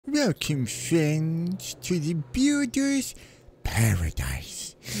Welcome, friends, to the Builder's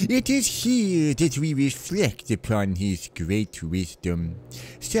Paradise. It is here that we reflect upon his great wisdom,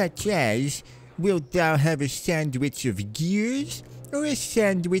 such as, wilt thou have a sandwich of gears or a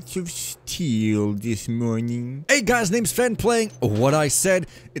sandwich of steel this morning? Hey guys, name's Fen playing What I Said.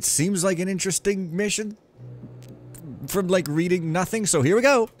 It seems like an interesting mission from like reading nothing, so here we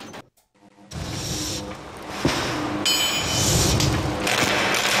go.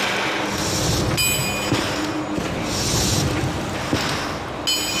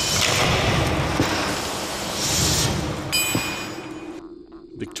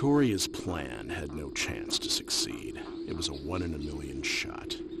 Victoria's plan had no chance to succeed. It was a 1 in a million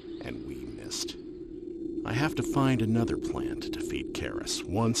shot, and we missed. I have to find another plan to defeat Karis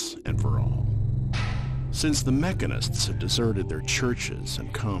once and for all. Since the Mechanists had deserted their churches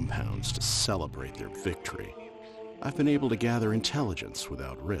and compounds to celebrate their victory, I've been able to gather intelligence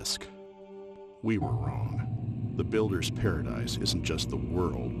without risk. We were wrong. The Builder's Paradise isn't just the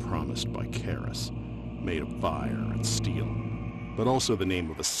world promised by Karis, made of fire and steel, but also the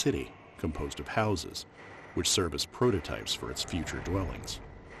name of a city composed of houses, which serve as prototypes for its future dwellings.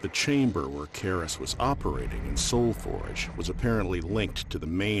 The chamber where Karis was operating in Soulforge was apparently linked to the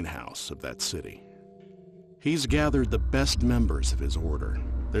main house of that city. He's gathered the best members of his order.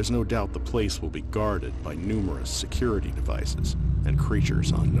 There's no doubt the place will be guarded by numerous security devices and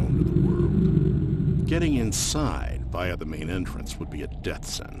creatures unknown to the world. Getting inside via the main entrance would be a death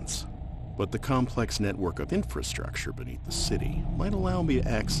sentence. But the complex network of infrastructure beneath the city might allow me to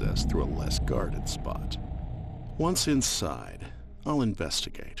access through a less guarded spot. Once inside, I'll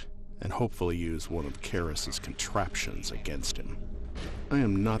investigate, and hopefully use one of Karis's contraptions against him. I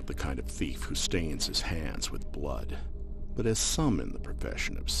am not the kind of thief who stains his hands with blood, but as some in the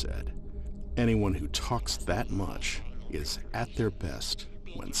profession have said, anyone who talks that much is at their best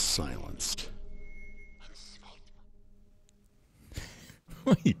when silenced.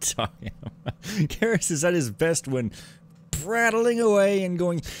 What are you talking about? Karis is at his best when prattling away and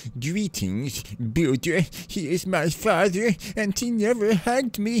going, Greetings, Builder. He is my father, and he never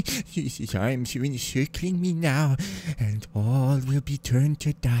hugged me. His arms are encircling me now, and all will be turned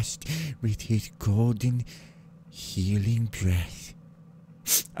to dust with his golden, healing breath.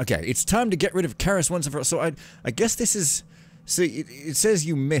 Okay, it's time to get rid of Karis once and for all. So I guess this is... So it says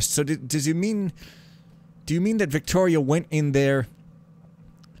you missed. So does it mean... Do you mean that Victoria went in there...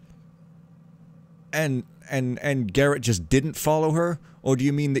 And Garrett just didn't follow her? Or do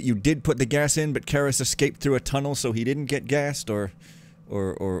you mean that you did put the gas in, but Karis escaped through a tunnel so he didn't get gassed? Or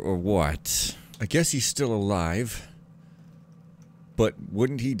what? I guess he's still alive. But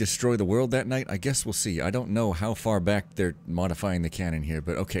wouldn't he destroy the world that night? I guess we'll see. I don't know how far back they're modifying the canon here,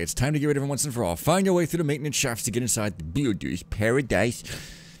 but okay, it's time to get rid of him once and for all. Find your way through the maintenance shafts to get inside the Builder's Paradise.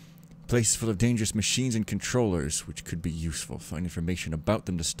 Place full of dangerous machines and controllers, which could be useful. Find information about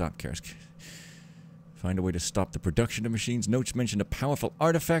them to stop Karis. Find a way to stop the production of machines. Notes mention a powerful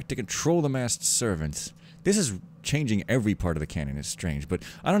artifact to control the masked servants. This is changing every part of the canon. It's strange, but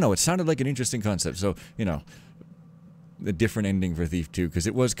I don't know. It sounded like an interesting concept. So, you know, a different ending for Thief 2, because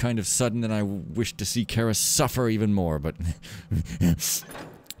it was kind of sudden, and I wished to see Karis suffer even more, but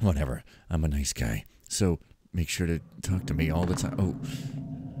whatever. I'm a nice guy. So, make sure to talk to me all the time.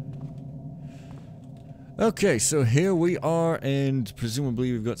 Oh. Okay, so here we are, and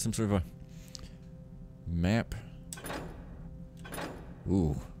presumably we've got some sort of a map.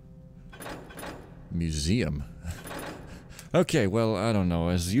 Ooh. Museum. Okay, well, I don't know.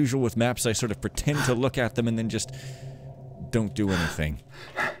 As usual with maps, I sort of pretend to look at them and then just don't do anything.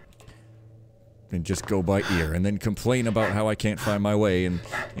 And just go by ear, and then complain about how I can't find my way, and,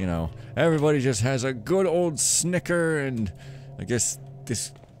 you know, everybody just has a good old snicker, and I guess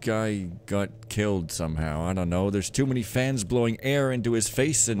this guy got killed somehow. I don't know. There's too many fans blowing air into his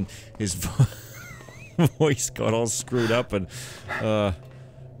face, and his voice got all screwed up, and,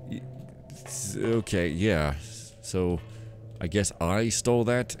 okay, yeah. So, I guess I stole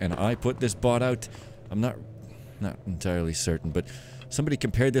that, and I put this bot out. I'm not entirely certain, but somebody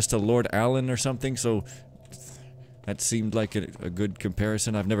compared this to Lord Allen or something, so that seemed like a good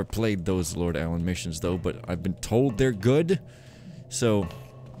comparison. I've never played those Lord Allen missions, though, but I've been told they're good, so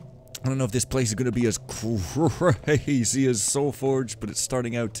I don't know if this place is going to be as crazy as Soulforge, but it's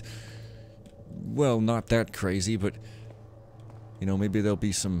starting out, well, not that crazy, but, you know, maybe there'll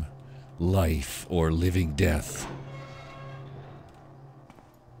be some life or living death.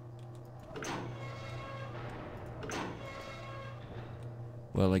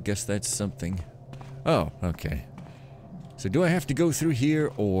 Well, I guess that's something. Oh, okay. So do I have to go through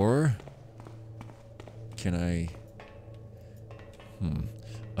here, or can I...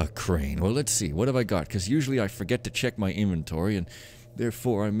 a crane. Well, let's see. What have I got? Because usually I forget to check my inventory, and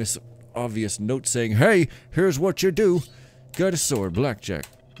therefore I miss obvious note saying, hey, here's what you do. Got a sword, blackjack,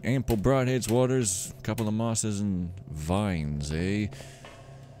 ample broadheads, waters, couple of mosses, and vines, eh?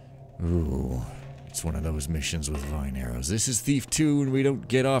 Ooh, it's one of those missions with vine arrows. This is Thief 2, and we don't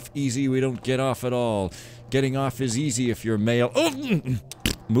get off easy, we don't get off at all. Getting off is easy if you're male. Oh!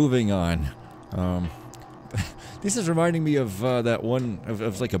 Moving on. This is reminding me of that one,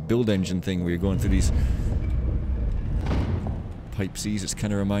 of like a build engine thing where you're going through these pipe seas. It's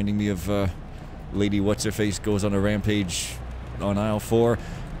kind of reminding me of Lady What's-Her-Face goes on a rampage on aisle 4.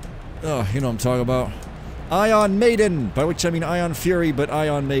 Oh, you know what I'm talking about. Ion Maiden! By which I mean Ion Fury, but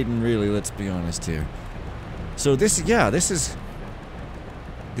Ion Maiden, really, let's be honest here. So this, yeah, this is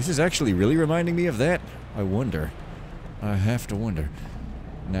actually really reminding me of that. I wonder. I have to wonder.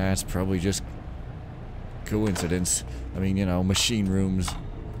 Nah, it's probably just coincidence. I mean, you know, machine rooms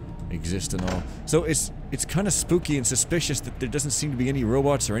exist and all. So it's kind of spooky and suspicious that there doesn't seem to be any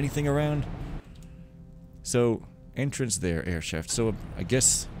robots or anything around. So, entrance there, air shaft. So, I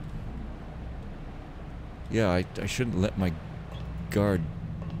guess... yeah, I shouldn't let my guard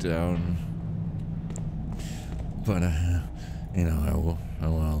down. But, you know, I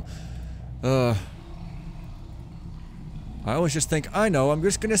will. I always just think, I know, I'm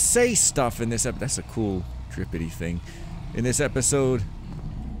just gonna say stuff in this episode. That's a cool, trippity thing. In this episode.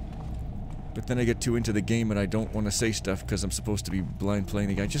 But then I get too into the game and I don't want to say stuff because I'm supposed to be blind playing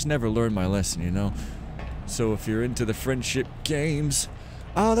the game. I just never learned my lesson, you know? So if you're into the friendship games,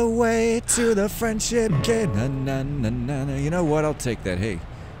 all the way to the friendship game, na na na na na. You know what? I'll take that. Hey,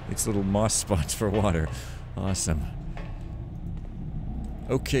 it's little moss spots for water. Awesome.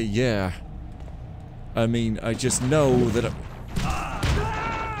 Okay, yeah. I mean, I just know that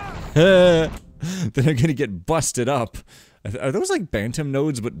that I'm gonna get busted up. Are those like bantam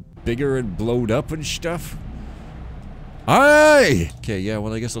nodes but bigger and blowed up and stuff? Aye! Okay, yeah,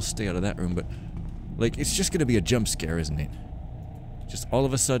 well I guess I'll stay out of that room, but like it's just gonna be a jump scare, isn't it? Just all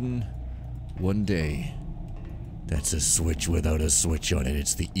of a sudden, one day. That's a switch without a switch on it.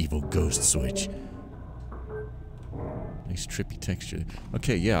 It's the evil ghost switch. Nice trippy texture.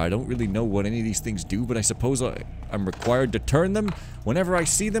 Okay, yeah, I don't really know what any of these things do, but I suppose I'm required to turn them whenever I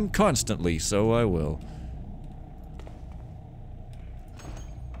see them constantly, so I will.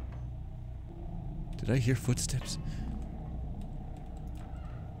 Did I hear footsteps?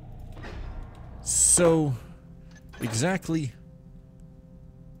 So, exactly...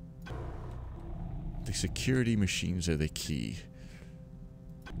 the security machines are the key.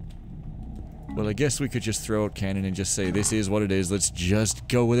 Well, I guess we could just throw out cannon and just say, this is what it is, let's just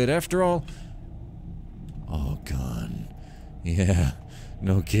go with it after all. All gone. Yeah,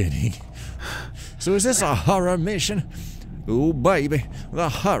 no kidding. So is this a horror mission? Oh baby, the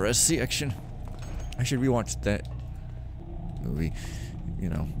horror section. I should rewatch that movie. You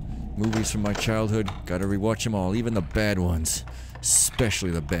know, movies from my childhood, gotta rewatch them all, even the bad ones.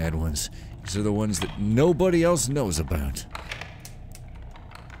 Especially the bad ones. These are the ones that nobody else knows about.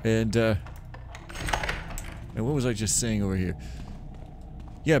 And what was I just saying over here?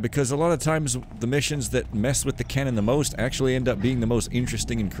 Yeah, because a lot of times the missions that mess with the canon the most actually end up being the most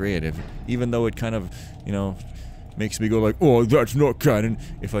interesting and creative. Even though it kind of, you know, makes me go like, oh, that's not canon.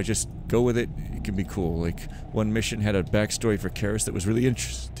 If I just go with it, it can be cool. Like, one mission had a backstory for Karis that was really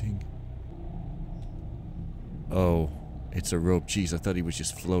interesting. Oh. It's a rope. Jeez, I thought he was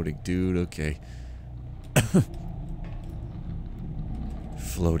just floating. Dude, okay.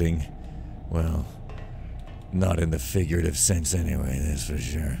 Floating. Well, not in the figurative sense anyway, that's for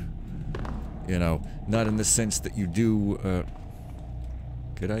sure. You know, not in the sense that you do,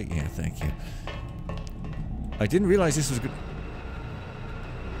 Could I? Yeah, thank you. I didn't realize this was good.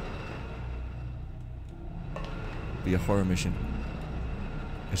 Be a horror mission.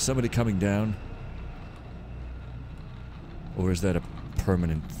 Is somebody coming down? Or is that a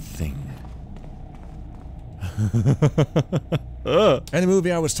permanent thing? And the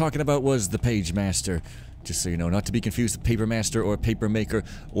movie I was talking about was The Page Master. Just so you know, not to be confused with Paper Master or Paper Maker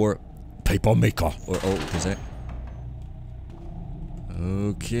or Paper Maker. Or, oh, is that?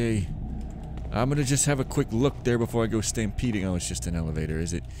 Okay. I'm gonna just have a quick look there before I go stampeding. Oh, it's just an elevator,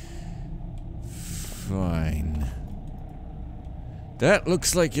 is it? Fine. That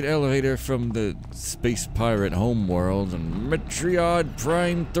looks like an elevator from the Space Pirate homeworld and Metriod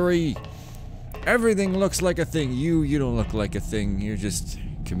Prime 3. Everything looks like a thing. You don't look like a thing. You're just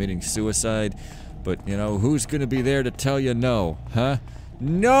committing suicide. But, you know, who's gonna be there to tell you no, huh?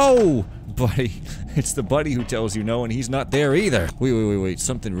 No! Buddy. It's the buddy who tells you no, and he's not there either. Wait.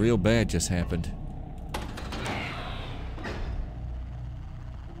 Something real bad just happened.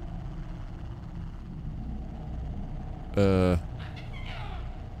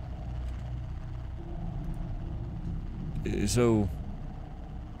 So...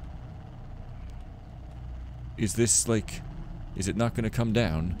 Is this, like... Is it not gonna come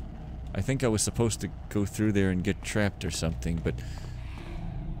down? I think I was supposed to go through there and get trapped or something, but...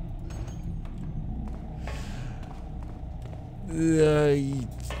 I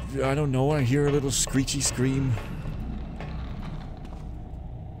don't know, I hear a little screechy scream.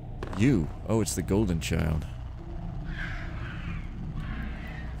 You? Oh, it's the golden child.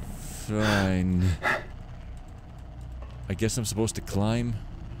 Fine. I guess I'm supposed to climb?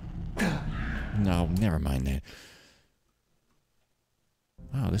 No, never mind that.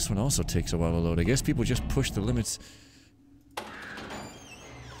 Wow, this one also takes a while to load. I guess people just push the limits.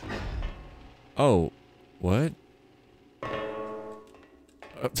 Oh, what?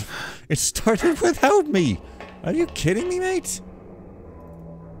 It started without me! Are you kidding me, mate?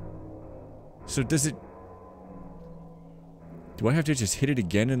 So does it... Do I have to just hit it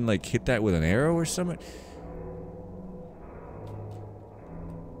again and, like, hit that with an arrow or something?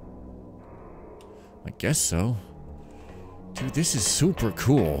 I guess so. Dude, this is super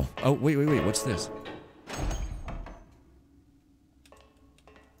cool. Oh, wait, what's this?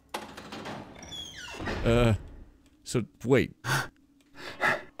 So, wait.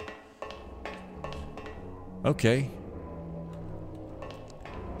 Okay.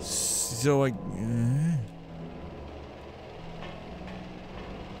 So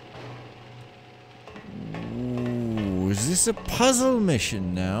Ooh, is this a puzzle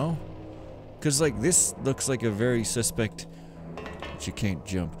mission now? Because, like, this looks like a very suspect... But you can't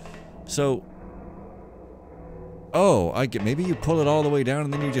jump. So... Oh, I get... Maybe you pull it all the way down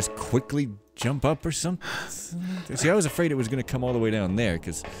and then you just quickly jump up or something? See, I was afraid it was going to come all the way down there,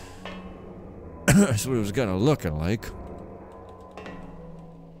 because... That's what it was gonna look like.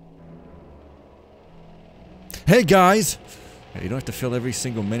 Hey, guys! You don't have to fill every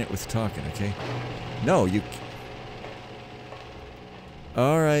single minute with talking, okay? No, you...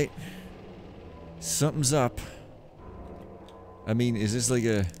 Alright. Something's up. I mean, is this like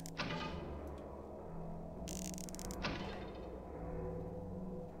a...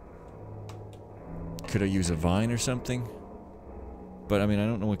 Could I use a vine or something? But, I mean, I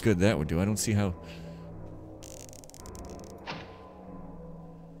don't know what good that would do. I don't see how...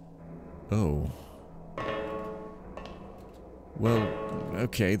 Oh. Well,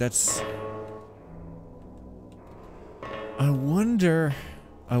 okay, that's... I wonder...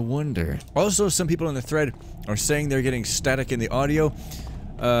 Also, some people in the thread are saying they're getting static in the audio.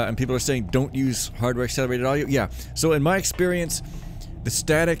 And people are saying don't use hardware accelerated audio. Yeah, so in my experience, the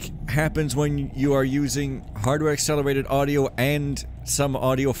static happens when you are using hardware accelerated audio and some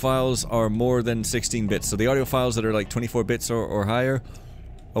audio files are more than 16 bits. So the audio files that are like 24 bits or higher...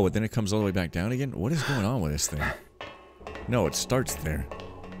 Oh, and then it comes all the way back down again? What is going on with this thing? No, it starts there.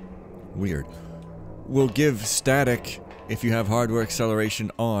 Weird. Will give static if you have hardware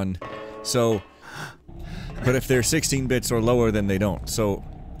acceleration on. So... But if they're 16 bits or lower, then they don't. So...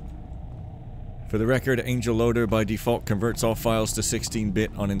 For the record, Angel Loader by default converts all files to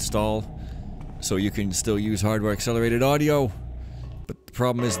 16-bit on install. So you can still use hardware accelerated audio. But the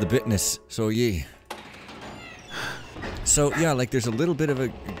problem is the bitness. So yeah. So yeah, like there's a little bit of a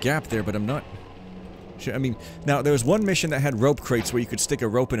gap there, but I'm not sure. I mean, now there was one mission that had rope crates where you could stick a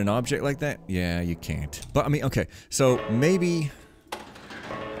rope in an object like that. Yeah, you can't. But I mean, okay, so maybe...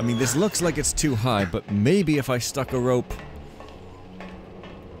 I mean, this looks like it's too high, but maybe if I stuck a rope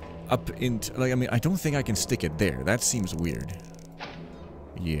up into... Like, I mean, I don't think I can stick it there. That seems weird.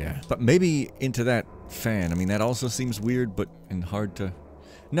 Yeah. But maybe into that fan. I mean, that also seems weird, but and hard to...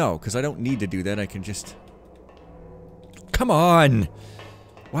 No, because I don't need to do that. I can just... Come on!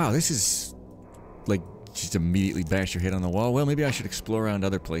 Wow, this is... Like, just immediately bash your head on the wall. Well, maybe I should explore around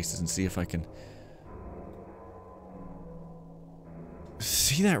other places and see if I can...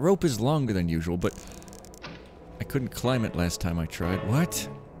 See, that rope is longer than usual, but... I couldn't climb it last time I tried. What?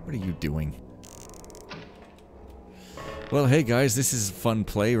 What are you doing? Well, hey guys, this is fun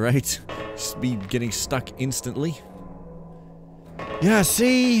play, right? Just me getting stuck instantly. Yeah,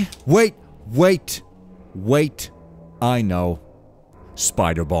 see? Wait! I know.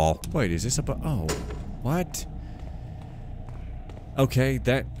 Spider ball. Wait, is this a oh. What? Okay,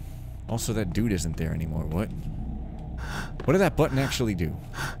 that... Also, that dude isn't there anymore. What? What did that button actually do?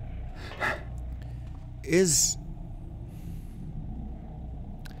 Is...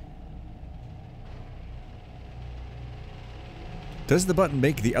 Does the button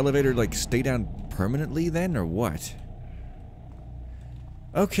make the elevator, like, stay down permanently then, or what?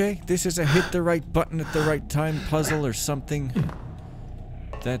 Okay, this is a hit the right button at the right time puzzle or something.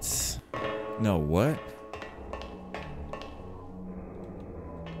 That's... No, what?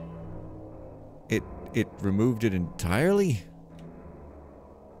 it removed it entirely?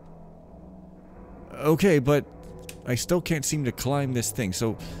 Okay, but I still can't seem to climb this thing.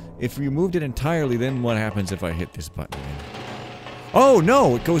 So, if you removed it entirely, then what happens if I hit this button again? Oh,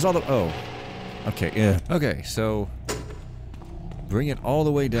 no! It goes all the... Oh. Okay, yeah. Okay, so... bring it all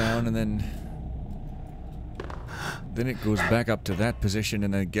the way down, and then... then it goes back up to that position,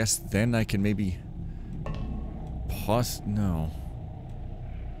 and I guess then I can maybe... No.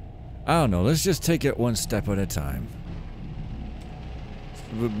 I don't know, let's just take it one step at a time.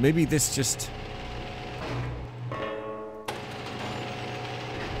 Maybe this just...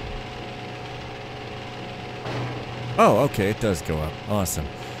 Oh, okay, it does go up. Awesome.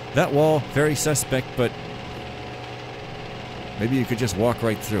 That wall, very suspect, but... maybe you could just walk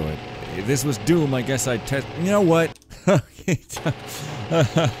right through it. If this was Doom, I guess I'd test... You know what?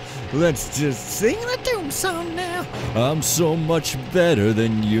 Let's just sing the Doom song now. I'm so much better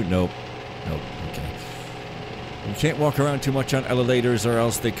than you. Nope. Nope. Okay. You can't walk around too much on elevators or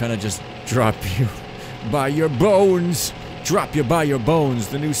else they kind of just drop you by your bones. Drop you by your bones.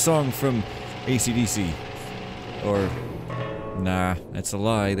 The new song from AC/DC. Or... nah, that's a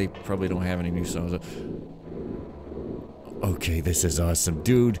lie. They probably don't have any new songs. Okay, this is awesome.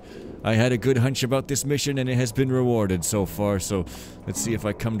 Dude, I had a good hunch about this mission and it has been rewarded so far, so let's see if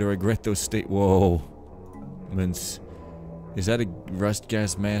I come to regret those Whoa. Is that a rust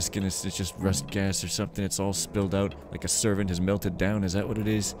gas mask and it's just rust gas or something? It's all spilled out like a servant has melted down. Is that what it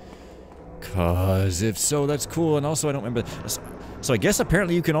is? Cause if so, that's cool. And also I don't remember. So I guess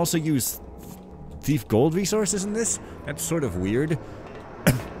apparently you can also use thief gold resources in this? That's sort of weird.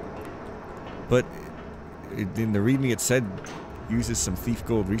 But in the readme it said uses some thief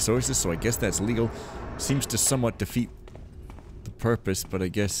gold resources, so I guess that's legal. Seems to somewhat defeat the purpose, but I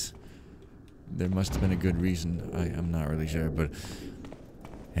guess there must have been a good reason. I'm not really sure, but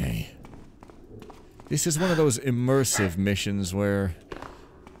hey. This is one of those immersive missions where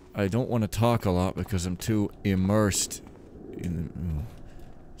I don't want to talk a lot because I'm too immersed in...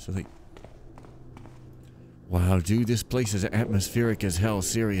 So like... wow, dude, this place is atmospheric as hell,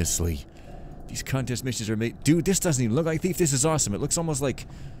 seriously. These contest missions are made... dude, this doesn't even look like Thief. This is awesome. It looks almost like...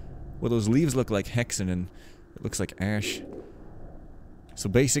 well, those leaves look like hexen and it looks like ash. So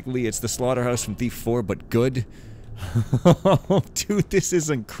basically, it's the slaughterhouse from Thief 4, but good. Dude, this is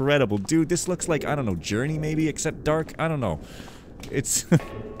incredible. Dude, this looks like, I don't know, Journey maybe, except dark? I don't know. It's...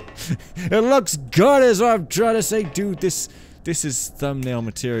 it looks good as I'm trying to say. Dude, this is thumbnail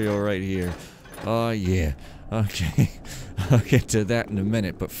material right here. Oh, yeah. Okay. I'll get to that in a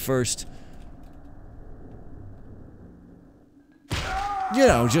minute, but first... you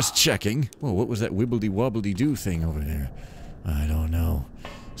know, just checking. Whoa, what was that wibbly-wobbly-doo thing over there? I don't know.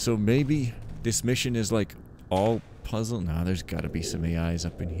 So maybe this mission is like all puzzle? No, there's gotta be some AIs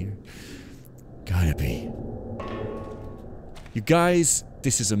up in here. Gotta be. You guys,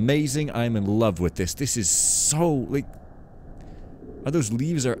 this is amazing. I'm in love with this. This is so, like... are those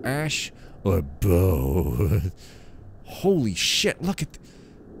leaves or ash? Or bow? Holy shit, look at...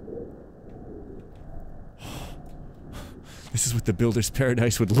 this is what the Builder's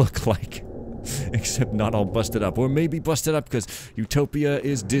Paradise would look like. Except not all busted up. Or maybe busted up because utopia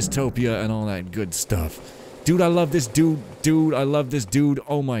is dystopia and all that good stuff. Dude, I love this dude. Dude, I love this dude.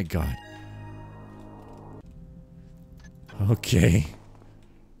 Oh my god. Okay.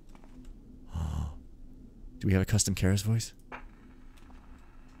 Do we have a custom Kara's voice?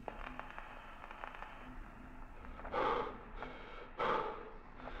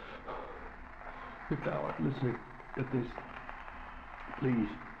 If thou art listening at this, please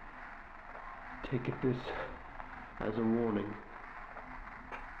take it this as a warning.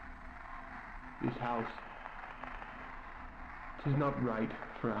 This house, tis not right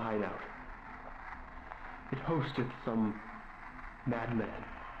for a hideout. It hosteth some madman.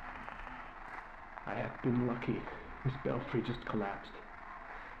 I have been lucky. His belfry just collapsed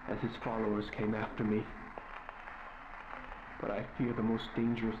as his followers came after me. But I fear the most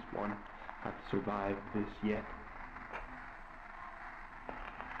dangerous one hath survived this yet.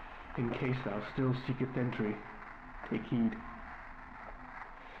 In case thou still seeketh entry, take heed.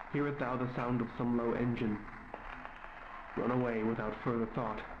 Hearest thou the sound of some low engine? Run away without further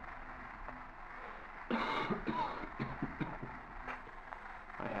thought.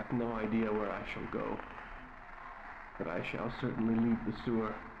 I have no idea where I shall go, but I shall certainly leave the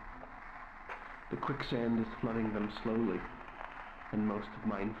sewer. The quicksand is flooding them slowly, and most of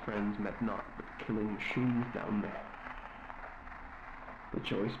mine friends met not but killing machines down there. The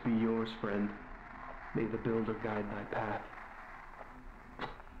choice be yours, friend. May the Builder guide thy path.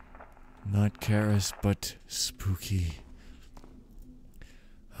 Not Karis, but spooky.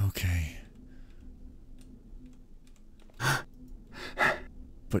 Okay.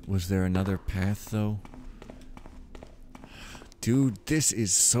 But was there another path, though? Dude, this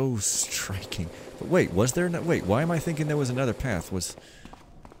is so striking. But wait, was there no- wait, why am I thinking there was another path?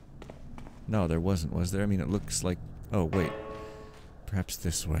 No, there wasn't, was there? I mean, it looks like... Oh, wait. Perhaps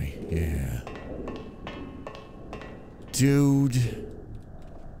this way. Yeah. Dude.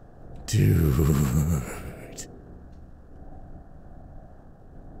 Dude.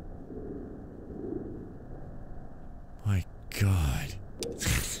 My God.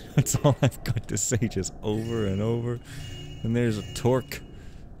 That's all I've got to say, just over and over. And there's a torque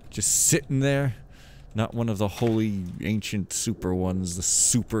just sitting there. Not one of the holy ancient super ones, the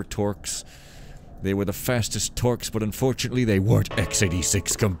super torques. They were the fastest torques, but unfortunately they weren't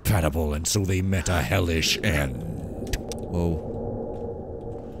x86 compatible, and so they met a hellish end. Whoa.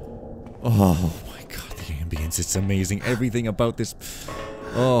 Oh my God, the ambience, it's amazing. Everything about this...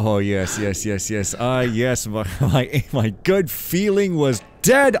 Oh, yes, yes, yes, yes. Ah, yes, my good feeling was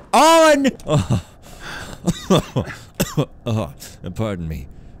dead on! Oh, pardon me.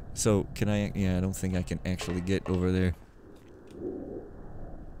 So, can I... Yeah, I don't think I can actually get over there.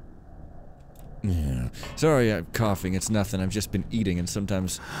 Yeah. Sorry, I'm coughing. It's nothing. I've just been eating, and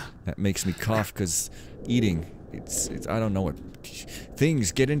sometimes that makes me cough, because eating, it's... I don't know what...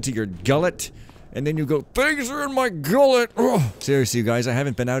 Things get into your gullet, and then you go, things are in my gullet! Oh. Seriously, you guys, I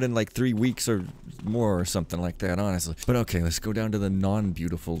haven't been out in like 3 weeks or more or something like that, honestly. But okay, let's go down to the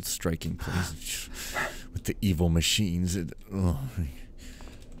non-beautiful striking place. With the evil machines. Oh.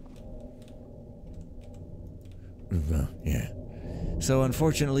 Yeah. So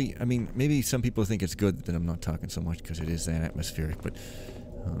unfortunately, I mean, maybe some people think it's good that I'm not talking so much because it is that atmospheric, but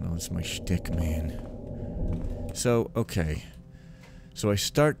I don't know, it's my shtick, man. So, okay. So I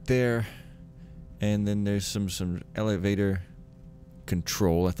start there, and then there's some elevator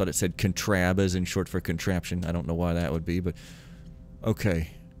control. I thought it said contrab as in short for contraption. I don't know why that would be, but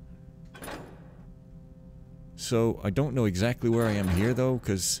okay. So I don't know exactly where I am here though,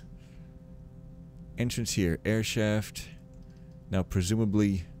 because entrance here, air shaft. Now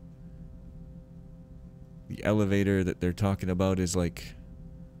presumably the elevator that they're talking about is like,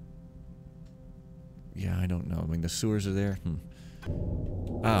 yeah, I don't know. I mean, the sewers are there.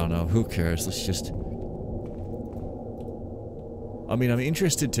 I don't know. Who cares? Let's just... I mean, I'm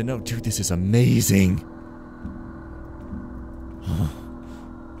interested to know... Dude, this is amazing!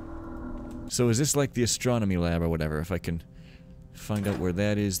 So is this like the astronomy lab or whatever? If I can find out where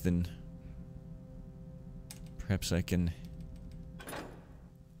that is, then... perhaps I can...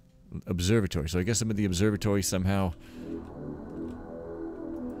 Observatory. So I guess I'm at the observatory somehow.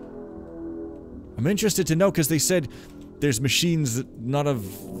 I'm interested to know, because they said there's machines that not of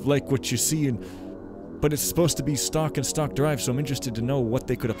like what you see, and but it's supposed to be stock and stock drive, so I'm interested to know what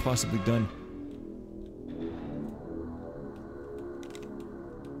they could have possibly done.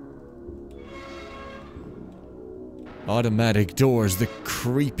 Automatic doors, the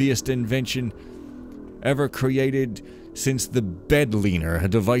creepiest invention ever created since the bed leaner, a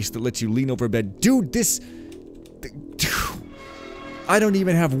device that lets you lean over a bed. Dude, this... I don't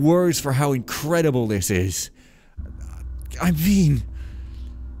even have words for how incredible this is. I mean...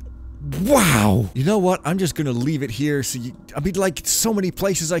 Wow! You know what? I'm just gonna leave it here, so you... I mean, like, so many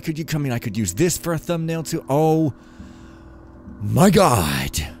places I could... I mean, I could use this for a thumbnail, too. Oh... my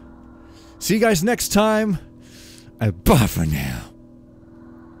God! See you guys next time. Bye for now.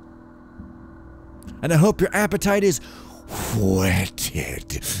 And I hope your appetite is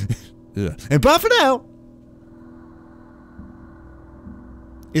whetted. And bye for now!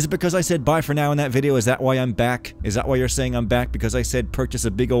 Is it because I said bye for now in that video? Is that why I'm back? Is that why you're saying I'm back? Because I said purchase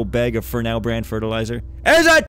a big old bag of For Now brand fertilizer? Is it?